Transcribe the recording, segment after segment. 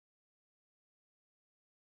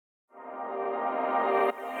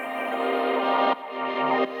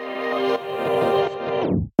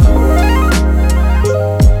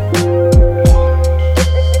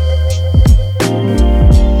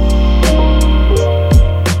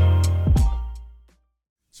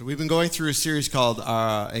So we've been going through a series called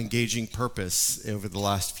Engaging Purpose over the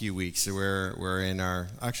last few weeks. So we're in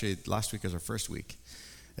actually last week was our first week,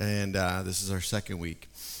 and this is our second week.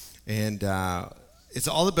 And it's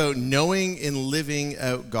all about knowing and living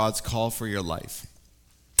out God's call for your life.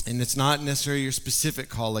 And it's not necessarily your specific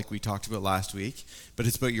call like we talked about last week, but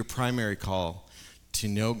it's about your primary call to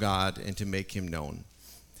know God and to make him known.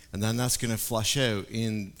 And then that's going to flush out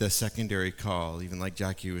in the secondary call, even like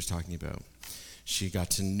Jackie was talking about. She got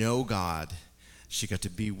to know God, she got to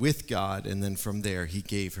be with God, and then from there, he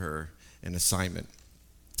gave her an assignment.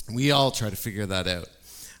 We all try to figure that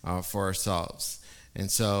out for ourselves. And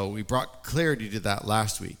so we brought clarity to that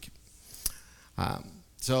last week.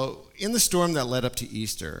 So in the storm that led up to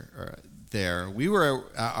Easter, we were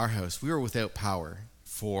at our house, we were without power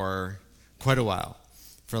for quite a while,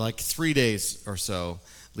 for like 3 days or so,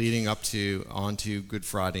 leading up to onto Good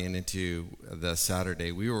Friday and into the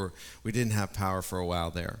Saturday. We didn't have power for a while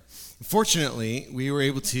there. Fortunately, we were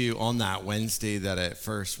able to, on that Wednesday that it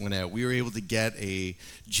first went out, we were able to get a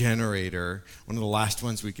generator, one of the last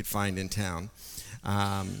ones we could find in town.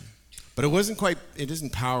 But it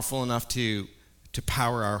isn't powerful enough to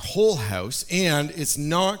power our whole house, and it's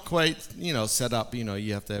not quite, set up,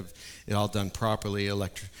 you have to have it all done properly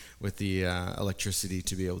with the electricity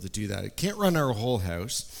to be able to do that. It can't run our whole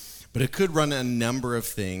house, but it could run a number of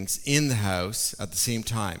things in the house at the same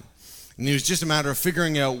time. And it was just a matter of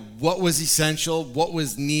figuring out what was essential, what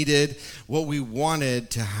was needed, what we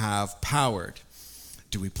wanted to have powered.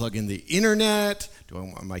 Do we plug in the internet? Do I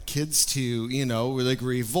want my kids to,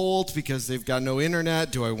 revolt because they've got no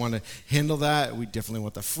internet? Do I want to handle that? We definitely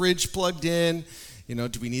want the fridge plugged in.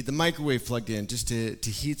 Do we need the microwave plugged in just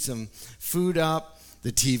to heat some food up?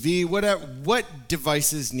 The TV, whatever. What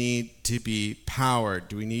devices need to be powered?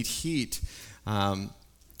 Do we need heat?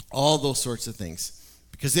 All those sorts of things.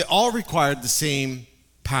 Because they all required the same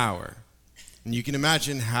power. And you can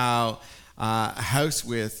imagine how a house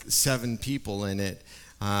with 7 people in it,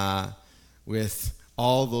 with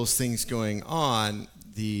all those things going on,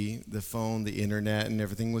 the phone, the internet, and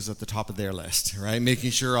everything was at the top of their list, right? Making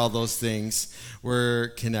sure all those things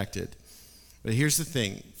were connected. But here's the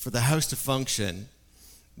thing. For the house to function,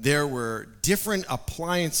 there were different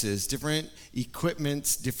appliances, different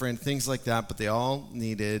equipments, different things like that, but they all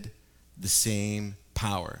needed the same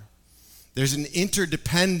power. There's an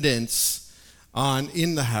interdependence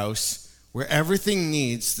in the house where everything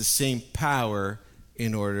needs the same power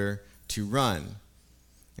in order to run.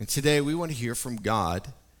 And today we want to hear from God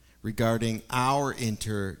regarding our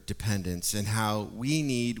interdependence and how we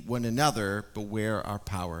need one another, but where our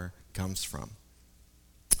power comes from.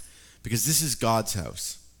 Because this is God's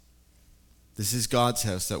house. This is God's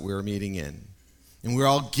house that we're meeting in. And we're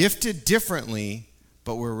all gifted differently,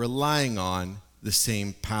 but we're relying on the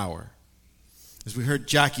same power. As we heard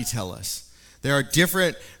Jackie tell us, there are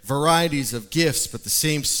different varieties of gifts, but the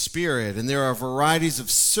same Spirit. And there are varieties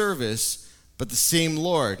of service, but the same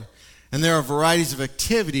Lord. And there are varieties of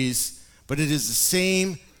activities, but it is the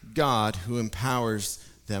same God who empowers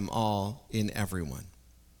them all in everyone.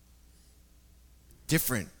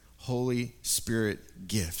 Different Holy Spirit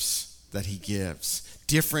gifts that he gives,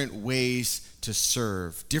 different ways to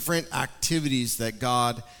serve, different activities that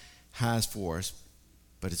God has for us,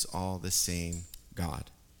 but it's all the same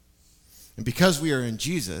God. And because we are in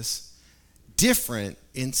Jesus, different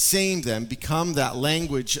and same then become that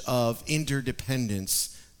language of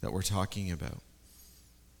interdependence that we're talking about.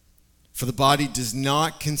 For the body does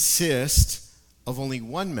not consist of only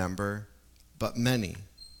one member, but many.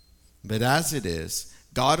 But as it is,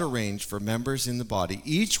 God arranged for members in the body,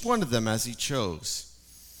 each one of them as he chose.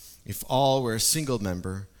 If all were a single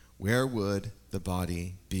member, where would the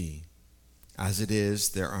body be? As it is,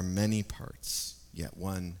 there are many parts, yet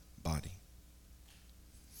one body.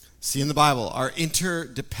 See, in the Bible, our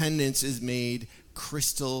interdependence is made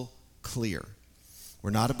crystal clear.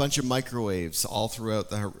 We're not a bunch of microwaves all throughout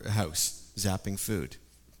the house zapping food.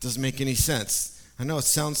 It doesn't make any sense. I know it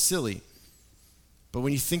sounds silly. But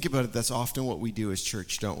when you think about it, that's often what we do as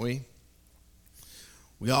church, don't we?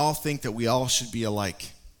 We all think that we all should be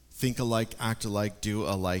alike. Think alike, act alike, do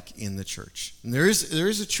alike in the church. And there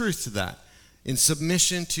is a truth to that, in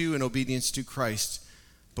submission to and obedience to Christ.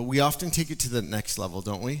 But we often take it to the next level,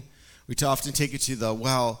 don't we? We often take it to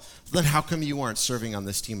then how come you aren't serving on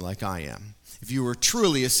this team like I am? If you were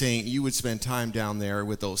truly a saint, you would spend time down there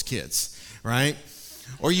with those kids, right?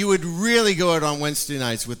 Or you would really go out on Wednesday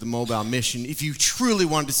nights with the mobile mission if you truly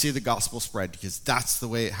wanted to see the gospel spread, because that's the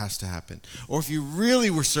way it has to happen. Or if you really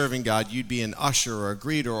were serving God, you'd be an usher or a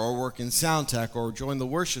greeter or work in sound tech or join the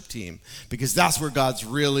worship team, because that's where God's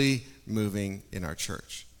really moving in our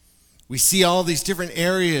church. We see all these different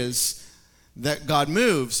areas that God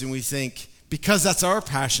moves, and we think, because that's our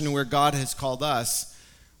passion and where God has called us,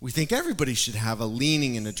 we think everybody should have a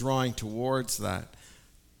leaning and a drawing towards that.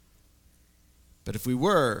 But if we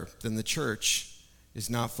were, then the church is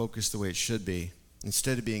not focused the way it should be.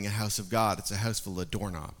 Instead of being a house of God, it's a house full of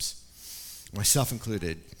doorknobs. Myself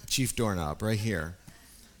included, chief doorknob right here.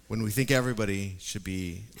 When we think everybody should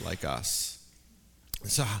be like us.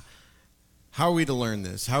 So how are we to learn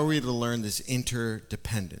this? How are we to learn this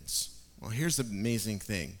interdependence? Well, here's the amazing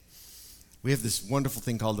thing. We have this wonderful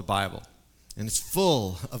thing called the Bible, and it's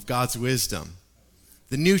full of God's wisdom.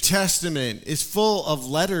 The New Testament is full of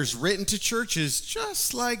letters written to churches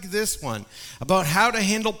just like this one about how to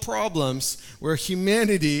handle problems where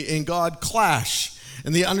humanity and God clash.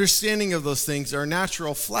 And the understanding of those things, our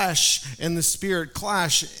natural flesh and the spirit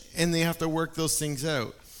clash, and they have to work those things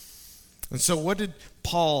out. And so what did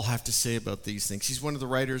Paul have to say about these things? He's one of the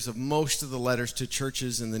writers of most of the letters to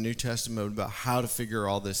churches in the New Testament about how to figure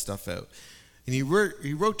all this stuff out. And he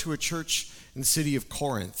wrote to a church in the city of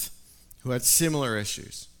Corinth who had similar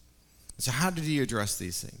issues. And so how did he address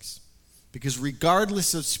these things? Because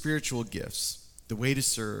regardless of spiritual gifts, the way to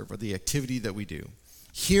serve or the activity that we do,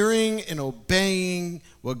 hearing and obeying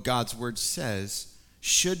what God's word says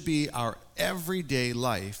should be our everyday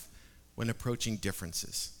life when approaching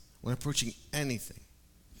differences, when approaching anything.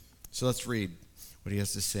 So let's read what he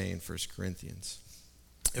has to say in 1 Corinthians.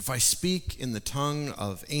 If I speak in the tongue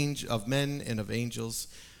of men and of angels,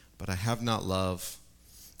 but I have not love,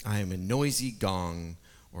 I am a noisy gong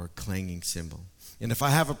or a clanging cymbal. And if I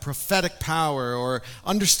have a prophetic power or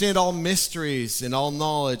understand all mysteries and all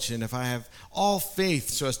knowledge, and if I have all faith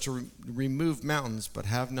so as to remove mountains, but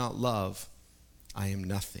have not love, I am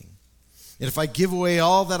nothing. And if I give away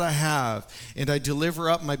all that I have, and I deliver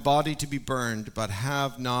up my body to be burned, but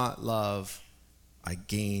have not love, I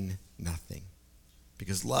gain nothing.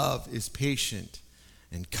 Because love is patient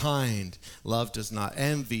and kind. Love does not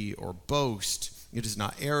envy or boast. It is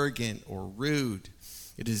not arrogant or rude.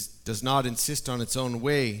 It does not insist on its own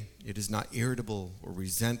way. It is not irritable or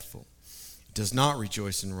resentful. It does not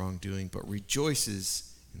rejoice in wrongdoing, but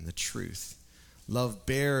rejoices in the truth. Love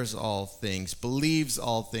bears all things, believes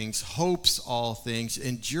all things, hopes all things,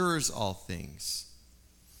 endures all things.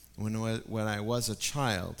 When I was a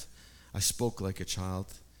child, I spoke like a child,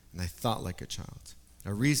 and I thought like a child. I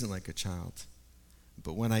reasoned like a child.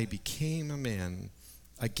 But when I became a man,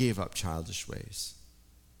 I gave up childish ways.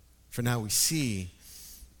 For now we see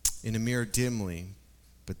in a mirror dimly,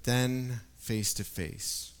 but then face to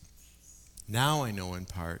face. Now I know in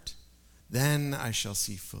part, then I shall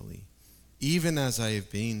see fully, even as I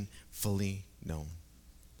have been fully known.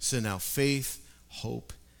 So now faith,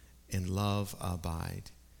 hope, and love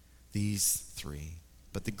abide, these three.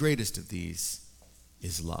 But the greatest of these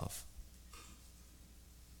is love.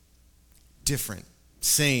 Different,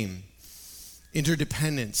 same,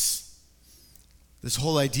 interdependence. This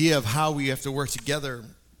whole idea of how we have to work together,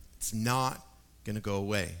 it's not going to go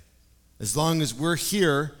away. As long as we're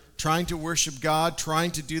here trying to worship God,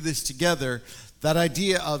 trying to do this together, that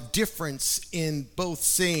idea of difference in both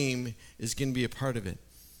same is going to be a part of it.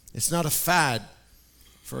 It's not a fad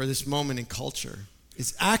for this moment in culture.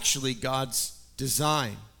 It's actually God's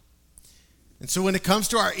design. And so when it comes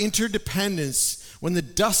to our interdependence, when the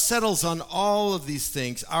dust settles on all of these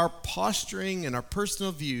things, our posturing and our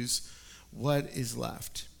personal views, what is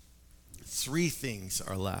left? Three things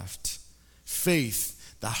are left.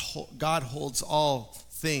 Faith, that God holds all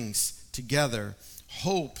things together.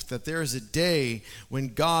 Hope, that there is a day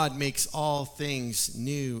when God makes all things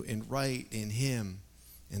new and right in him.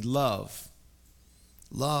 And love.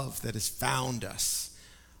 Love that has found us.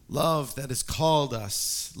 Love that has called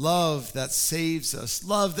us. Love that saves us.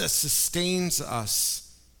 Love that sustains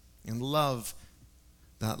us. And love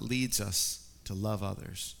that leads us to love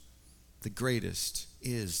others. The greatest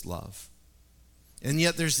is love. And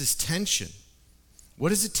yet there's this tension. What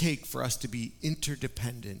does it take for us to be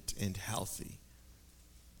interdependent and healthy?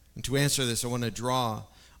 And to answer this, I want to draw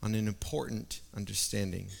on an important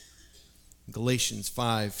understanding. Galatians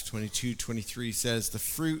 5:22-23 says, the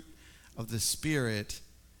fruit of the Spirit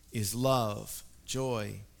is love,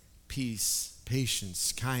 joy, peace,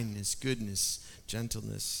 patience, kindness, goodness,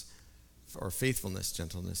 gentleness, or faithfulness,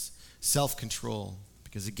 gentleness, self-control,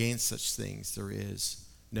 because against such things there is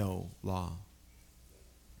no law.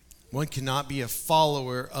 One cannot be a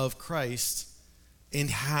follower of Christ and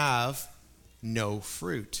have no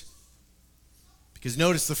fruit. Because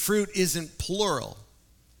notice the fruit isn't plural,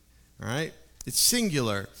 all right? It's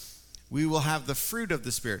singular. We will have the fruit of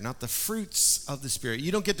the Spirit, not the fruits of the Spirit.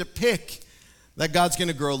 You don't get to pick that God's going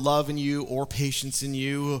to grow love in you or patience in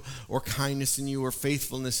you or kindness in you or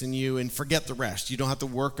faithfulness in you, and forget the rest. You don't have to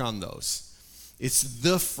work on those. It's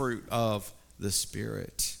the fruit of the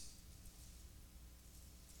Spirit.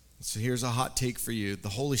 So here's a hot take for you. The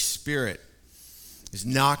Holy Spirit is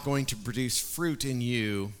not going to produce fruit in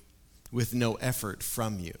you with no effort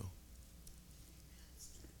from you.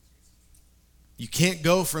 You can't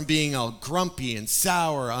go from being all grumpy and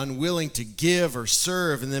sour, unwilling to give or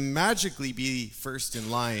serve, and then magically be first in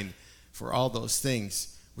line for all those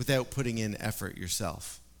things without putting in effort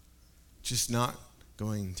yourself. Just not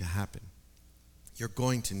going to happen. You're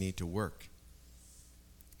going to need to work.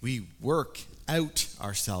 We work out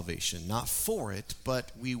our salvation, not for it,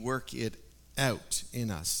 but we work it out in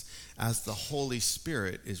us as the Holy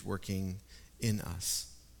Spirit is working in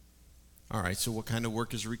us. All right, so what kind of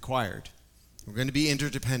work is required? We're going to be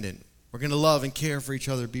interdependent. We're going to love and care for each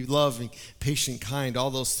other, be loving, patient, kind,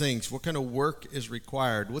 all those things. What kind of work is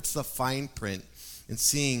required? What's the fine print in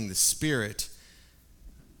seeing the Spirit,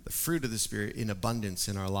 the fruit of the Spirit in abundance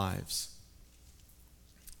in our lives?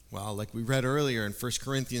 Well, like we read earlier in 1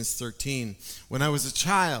 Corinthians 13, when I was a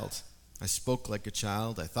child, I spoke like a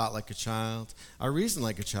child, I thought like a child, I reasoned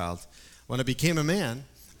like a child. When I became a man,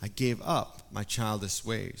 I gave up my childish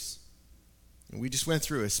ways. And we just went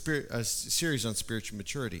through a series on spiritual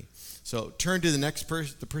maturity. So turn to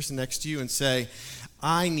the person next to you and say,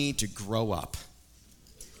 I need to grow up.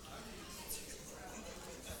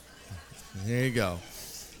 There you go.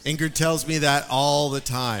 Ingrid tells me that all the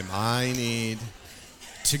time. I need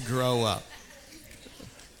to grow up.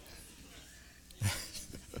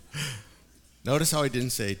 Notice how I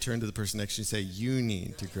didn't say turn to the person next to you and say you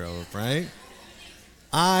need to grow up, right?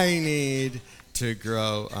 I need to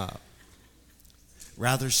grow up.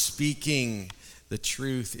 Rather, speaking the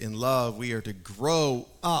truth in love, we are to grow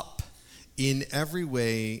up in every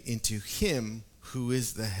way into Him who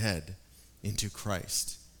is the head, into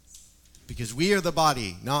Christ. Because we are the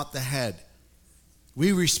body, not the head.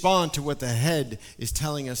 We respond to what the head is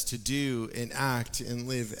telling us to do and act and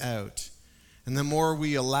live out. And the more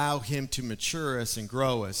we allow Him to mature us and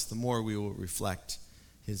grow us, the more we will reflect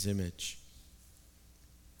His image.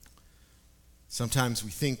 Sometimes we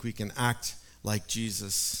think we can act like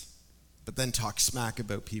Jesus, but then talk smack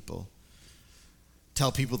about people.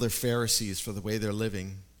 Tell people they're Pharisees for the way they're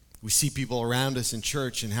living. We see people around us in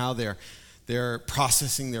church and how they're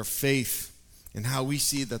processing their faith, and how we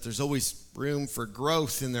see that there's always room for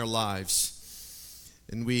growth in their lives.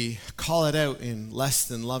 And we call it out in less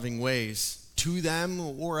than loving ways to them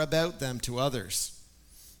or about them to others.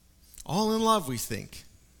 All in love, we think.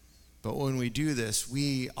 But when we do this,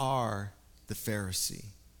 we are the Pharisee.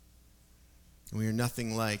 And we are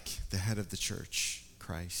nothing like the head of the church,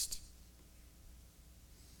 Christ.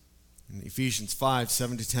 In Ephesians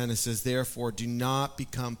 5:7-10, it says, therefore, do not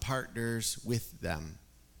become partners with them.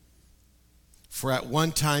 For at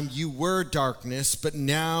one time you were darkness, but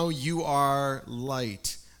now you are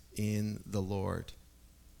light in the Lord.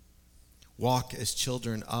 Walk as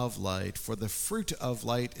children of light, for the fruit of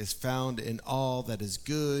light is found in all that is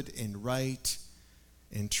good and right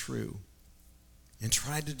and true. And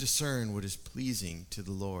try to discern what is pleasing to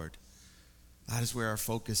the Lord. That is where our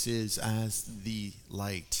focus is as the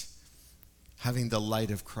light, having the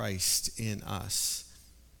light of Christ in us.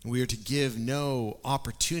 We are to give no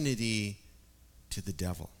opportunity to the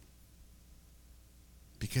devil,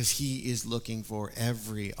 because he is looking for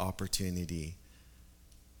every opportunity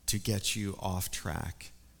to get you off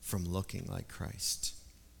track from looking like Christ.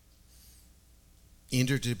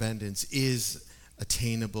 Interdependence is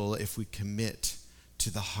attainable if we commit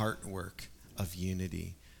to the heart work of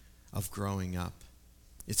unity, of growing up.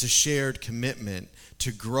 It's a shared commitment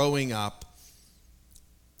to growing up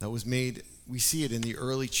that was made. We see it in the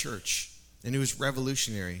early church, and it was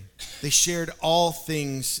revolutionary. They shared all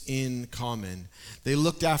things in common. They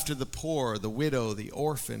looked after the poor, the widow, the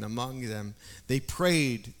orphan among them. They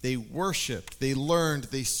prayed, they worshiped, they learned,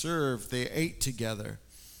 they served, they ate together.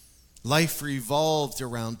 Life revolved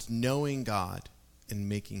around knowing God and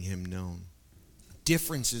making Him known.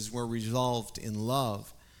 Differences were resolved in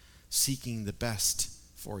love, seeking the best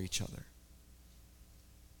for each other.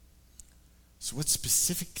 So what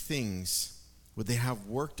specific things would they have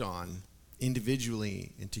worked on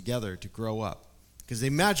individually and together to grow up? Because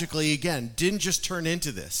they magically, again, didn't just turn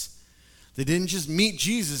into this. They didn't just meet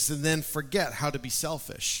Jesus and then forget how to be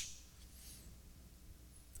selfish.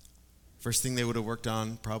 First thing they would have worked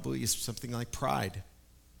on probably is something like pride,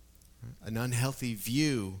 an unhealthy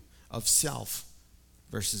view of self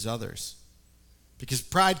versus others. Because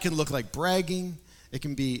pride can look like bragging, it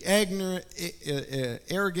can be ignorant,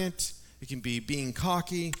 arrogant, it can be being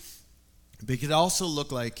cocky, But it could also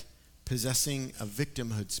look like possessing a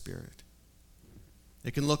victimhood spirit.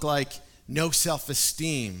 It can look like no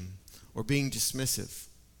self-esteem or being dismissive,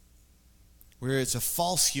 where it's a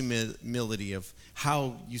false humility of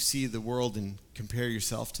how you see the world and compare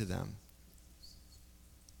yourself to them.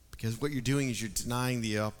 Because what you're doing is you're denying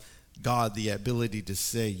God the ability to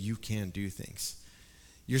say you can do things.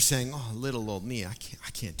 You're saying, oh, little old me, I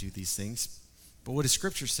can't do these things. But what does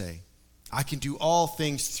Scripture say? I can do all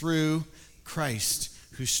things through Christ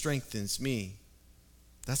who strengthens me.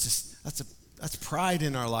 That's pride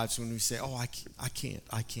in our lives when we say, oh, I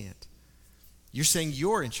can't. You're saying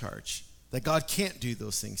you're in charge, that God can't do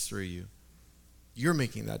those things through you. You're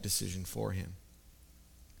making that decision for him.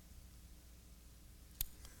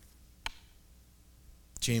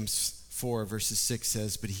 James 4 verses 6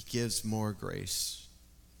 says, but he gives more grace.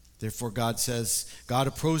 Therefore God says, God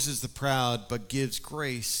opposes the proud, but gives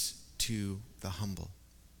grace to the humble.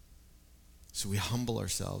 So we humble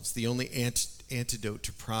ourselves. The only antidote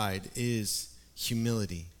to pride is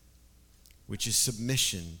humility, which is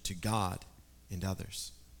submission to God and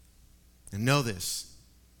others. And know this,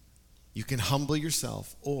 you can humble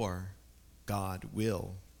yourself or God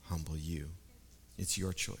will humble you. It's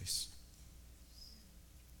your choice.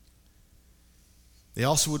 They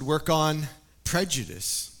also would work on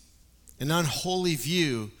prejudice, an unholy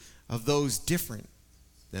view of those different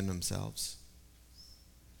than themselves.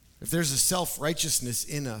 If there's a self-righteousness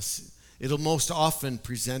in us, it'll most often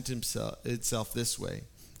present itself this way,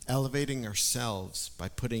 elevating ourselves by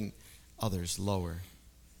putting others lower.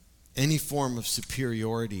 Any form of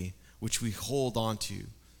superiority which we hold on to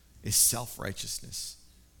is self-righteousness.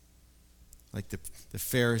 Like the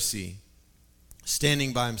Pharisee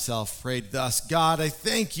standing by himself prayed thus, God, I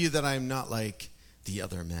thank you that I am not like the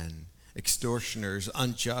other men, extortioners,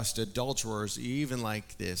 unjust, adulterers, even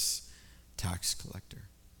like this tax collector.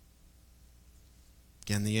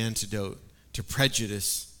 Again, the antidote to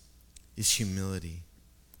prejudice is humility,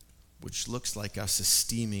 which looks like us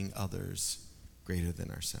esteeming others greater than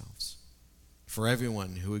ourselves. For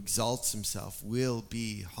everyone who exalts himself will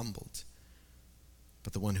be humbled,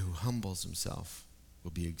 but the one who humbles himself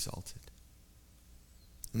will be exalted.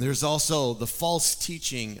 And there's also the false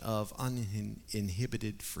teaching of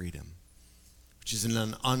uninhibited freedom, which is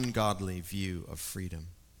an ungodly view of freedom.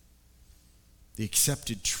 The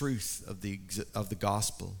accepted truth of the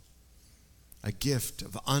gospel, a gift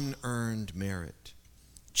of unearned merit,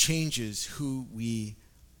 changes who we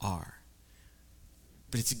are.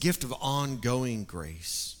 But it's a gift of ongoing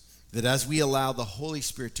grace, that as we allow the Holy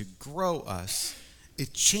Spirit to grow us,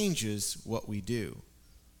 it changes what we do.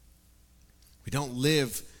 We don't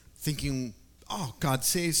live thinking, oh, God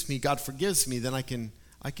saves me, God forgives me, then I can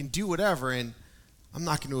do whatever, and I'm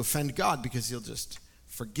not going to offend God because he'll just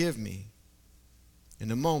forgive me.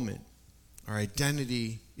 In a moment, our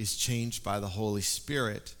identity is changed by the Holy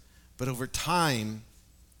Spirit, but over time,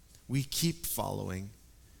 we keep following,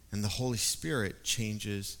 and the Holy Spirit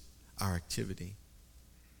changes our activity.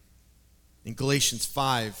 In Galatians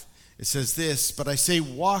 5, it says this, but I say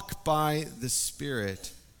walk by the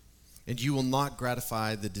Spirit, and you will not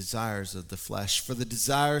gratify the desires of the flesh. For the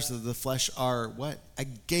desires of the flesh are what?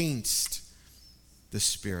 Against the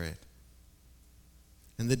Spirit.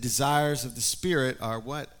 And the desires of the Spirit are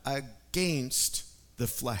what? Against the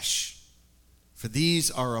flesh. For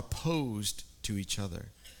these are opposed to each other,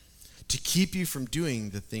 to keep you from doing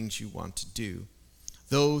the things you want to do.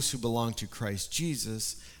 Those who belong to Christ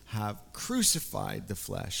Jesus have crucified the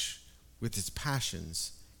flesh with its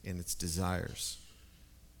passions and its desires.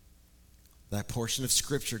 That portion of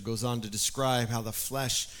Scripture goes on to describe how the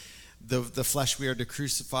flesh we are to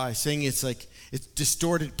crucify, saying it's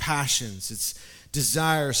distorted passions, it's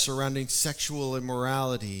desires surrounding sexual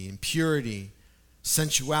immorality, impurity,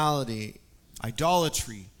 sensuality,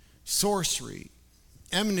 idolatry, sorcery,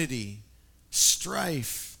 enmity,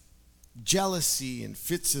 strife, jealousy, and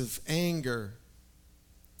fits of anger,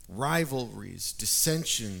 rivalries,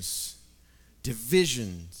 dissensions,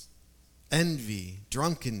 divisions, envy,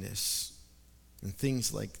 drunkenness, and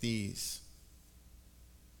things like these.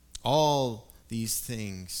 All these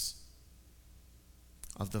things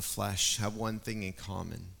of the flesh have one thing in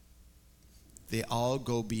common. They all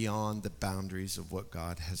go beyond the boundaries of what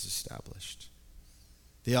God has established.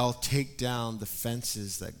 They all take down the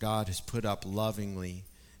fences that God has put up lovingly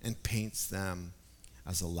and paints them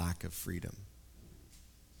as a lack of freedom.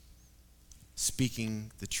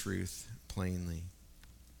 Speaking the truth plainly.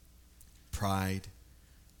 Pride,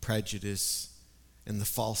 prejudice, and the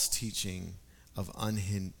false teaching of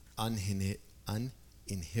uninhibited,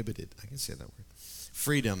 I can say that word,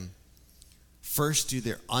 freedom, first do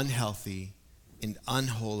their unhealthy and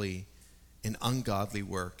unholy an ungodly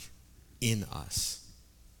work in us.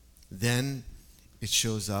 Then it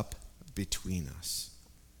shows up between us.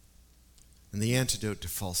 And the antidote to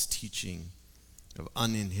false teaching of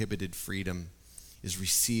uninhibited freedom is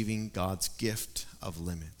receiving God's gift of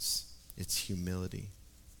limits. It's humility.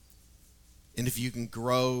 And if you can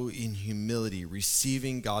grow in humility,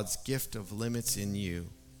 receiving God's gift of limits in you,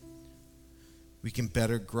 we can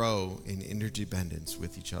better grow in interdependence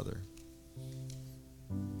with each other.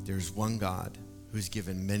 There's one God who's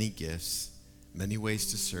given many gifts, many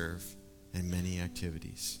ways to serve, and many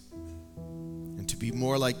activities. And to be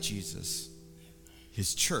more like Jesus,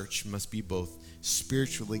 his church must be both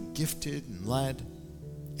spiritually gifted and led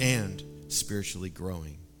and spiritually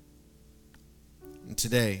growing. And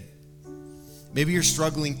today, maybe you're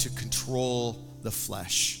struggling to control the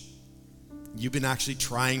flesh. You've been actually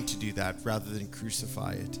trying to do that rather than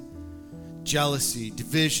crucify it. Jealousy,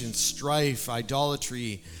 division, strife,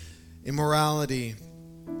 idolatry, immorality,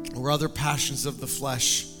 or other passions of the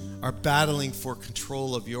flesh are battling for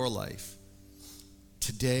control of your life.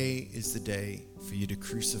 Today is the day for you to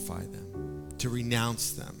crucify them, to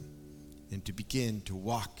renounce them, and to begin to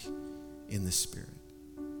walk in the Spirit.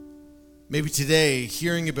 Maybe today,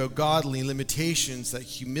 hearing about godly limitations that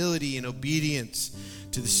humility and obedience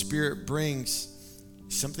to the Spirit brings,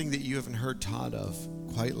 something that you haven't heard taught of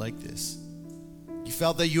quite like this. You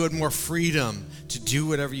felt that you had more freedom to do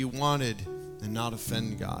whatever you wanted and not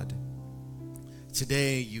offend God.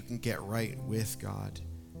 Today, you can get right with God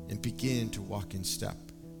and begin to walk in step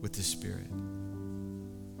with the Spirit.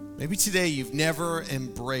 Maybe today you've never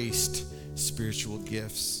embraced spiritual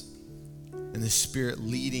gifts and the Spirit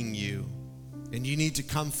leading you, and you need to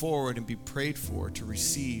come forward and be prayed for to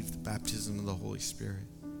receive the baptism of the Holy Spirit.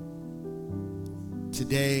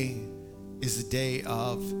 Today is the day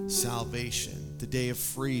of salvation, the day of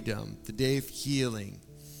freedom, the day of healing,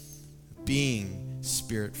 being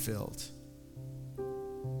Spirit-filled.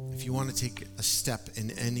 If you want to take a step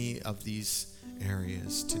in any of these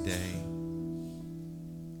areas today,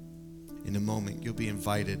 in a moment you'll be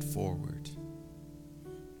invited forward.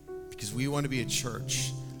 Because we want to be a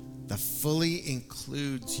church that fully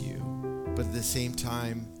includes you, but at the same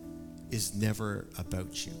time is never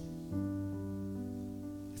about you.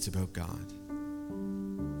 It's about God.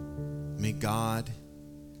 May God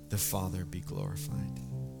the Father be glorified.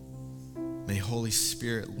 May Holy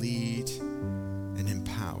Spirit lead and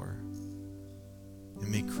empower. And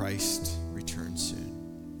may Christ